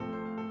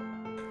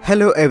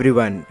Hello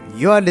everyone,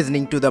 you are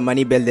listening to the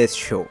Money Builders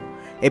Show,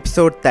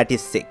 episode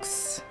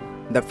 36.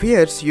 The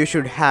fears you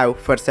should have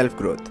for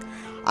self-growth.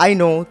 I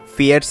know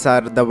fears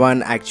are the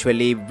one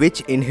actually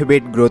which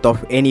inhibit growth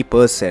of any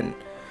person.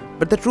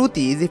 But the truth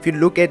is, if you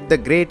look at the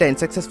great and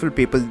successful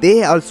people,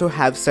 they also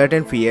have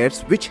certain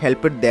fears which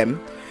helped them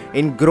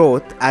in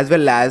growth, as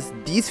well as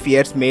these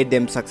fears made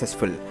them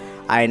successful.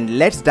 And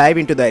let's dive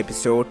into the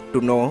episode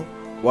to know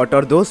what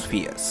are those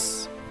fears.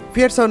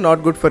 Fears are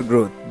not good for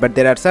growth, but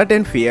there are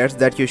certain fears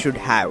that you should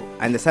have,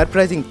 and the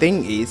surprising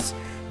thing is,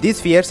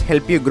 these fears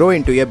help you grow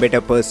into a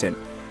better person.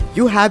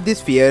 You have these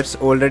fears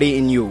already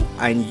in you,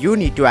 and you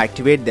need to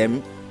activate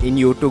them in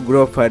you to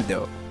grow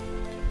further.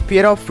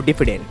 Fear of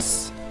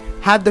diffidence.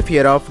 Have the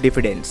fear of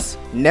diffidence.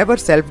 Never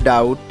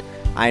self-doubt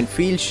and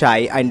feel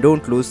shy, and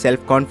don't lose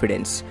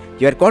self-confidence.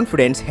 Your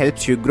confidence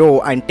helps you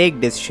grow and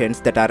take decisions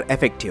that are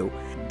effective.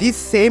 This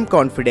same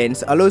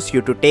confidence allows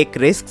you to take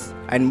risks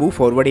and move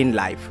forward in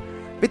life.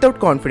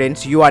 Without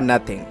confidence, you are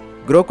nothing.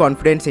 Grow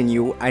confidence in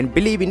you and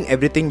believe in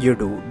everything you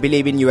do.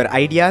 Believe in your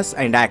ideas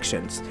and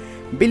actions.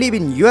 Believe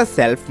in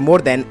yourself more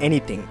than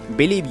anything.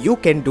 Believe you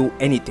can do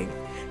anything.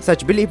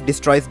 Such belief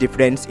destroys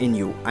diffidence in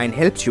you and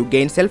helps you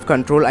gain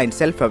self-control and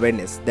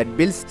self-awareness that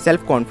builds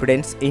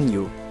self-confidence in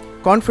you.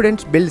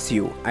 Confidence builds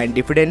you and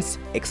diffidence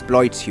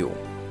exploits you.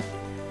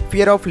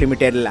 Fear of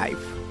limited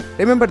life.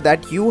 Remember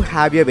that you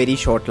have a very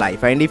short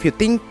life, and if you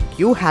think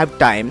you have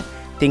time,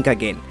 think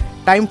again.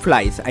 Time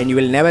flies and you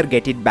will never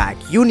get it back.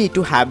 You need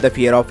to have the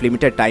fear of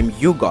limited time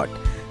you got.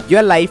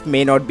 Your life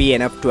may not be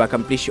enough to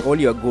accomplish all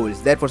your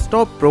goals. Therefore,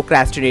 stop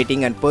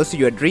procrastinating and pursue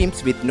your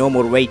dreams with no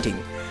more waiting.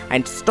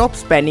 And stop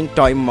spending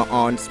time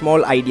on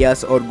small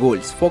ideas or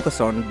goals.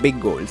 Focus on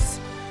big goals.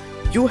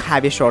 You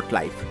have a short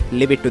life.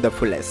 Live it to the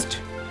fullest.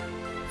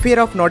 Fear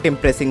of not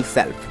impressing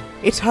self.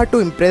 It's hard to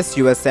impress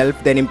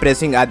yourself than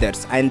impressing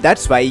others, and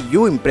that's why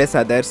you impress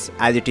others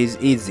as it is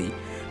easy.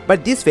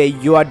 But this way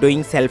you are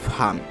doing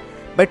self-harm.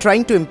 By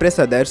trying to impress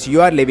others,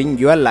 you are living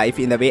your life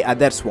in the way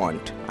others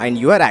want, and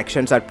your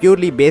actions are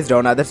purely based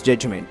on others'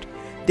 judgment.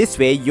 This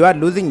way, you are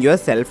losing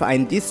yourself,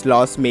 and this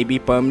loss may be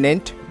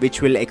permanent,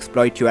 which will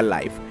exploit your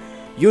life.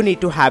 You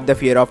need to have the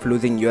fear of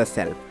losing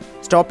yourself.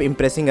 Stop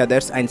impressing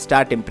others and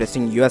start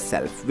impressing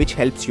yourself, which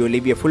helps you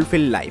live a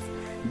fulfilled life.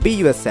 Be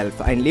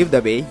yourself and live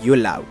the way you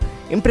love.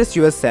 Impress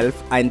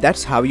yourself, and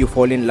that's how you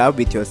fall in love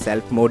with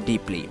yourself more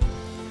deeply.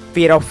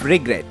 Fear of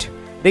regret.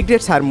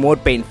 Regrets are more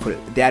painful.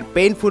 They are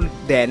painful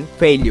than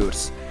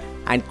failures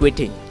and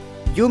quitting.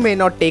 You may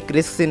not take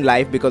risks in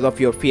life because of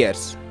your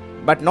fears,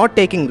 but not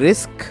taking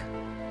risk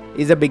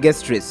is the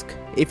biggest risk.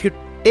 If you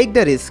take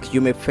the risk,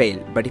 you may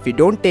fail, but if you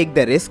don't take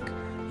the risk,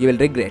 you will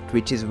regret,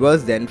 which is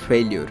worse than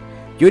failure.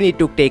 You need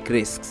to take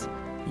risks.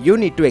 You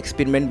need to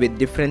experiment with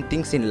different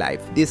things in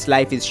life. This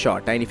life is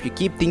short, and if you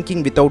keep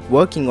thinking without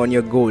working on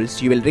your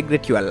goals, you will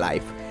regret your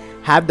life.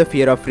 Have the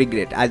fear of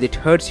regret, as it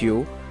hurts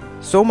you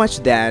so much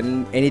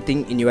than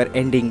anything in your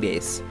ending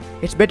days.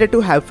 It's better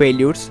to have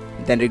failures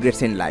than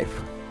regrets in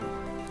life.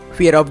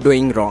 Fear of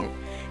doing wrong.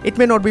 It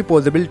may not be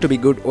possible to be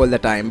good all the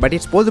time, but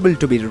it's possible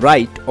to be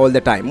right all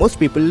the time. Most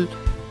people,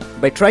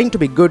 by trying to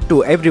be good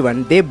to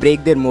everyone, they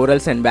break their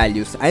morals and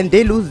values, and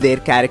they lose their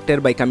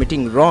character by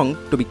committing wrong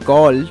to be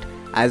called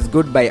as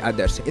good by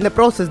others. In the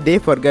process, they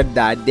forget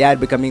that they are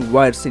becoming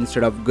worse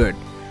instead of good.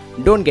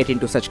 Don't get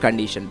into such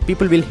condition.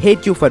 People will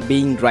hate you for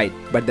being right,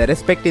 but the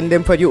respect in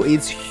them for you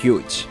is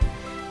huge.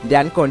 They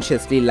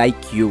unconsciously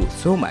like you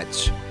so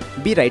much.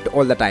 Be right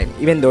all the time,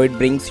 even though it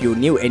brings you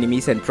new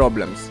enemies and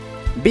problems.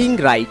 Being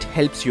right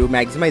helps you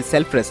maximize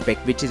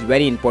self-respect, which is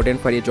very important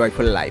for a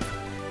joyful life.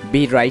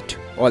 Be right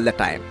all the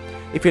time.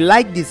 If you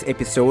like this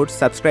episode,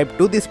 subscribe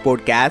to this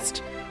podcast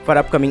for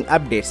upcoming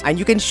updates, and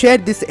you can share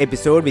this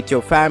episode with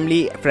your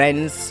family,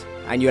 friends,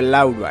 and your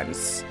loved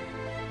ones.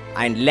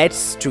 And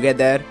let's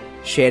together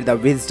share the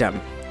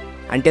wisdom.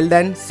 Until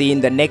then, see you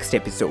in the next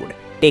episode.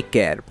 Take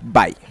care.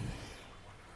 Bye.